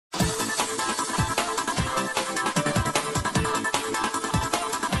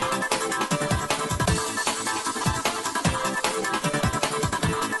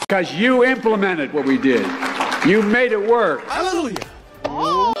Because you implemented what we did. You made it work. Hallelujah.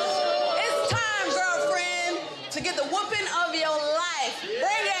 It's time, girlfriend, to get the whooping of your life.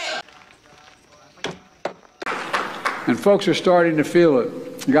 Bring it. And folks are starting to feel it.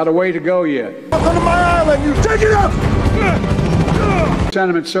 You got a way to go yet. Welcome to my island. You take it up.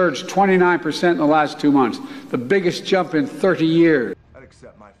 Sentiment surged 29% in the last 2 months, the biggest jump in 30 years. I'd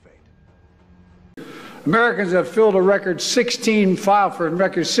accept my fate. Americans have filed a record 16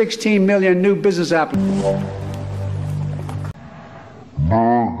 million new business applications.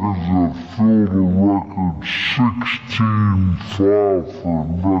 Americans have filled a record 16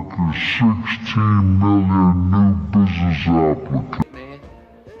 million new business applications. Man,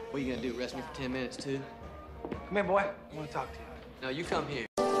 what are you gonna do, arrest me for 10 minutes too? Come here, boy. I want to talk to you. No, you come here.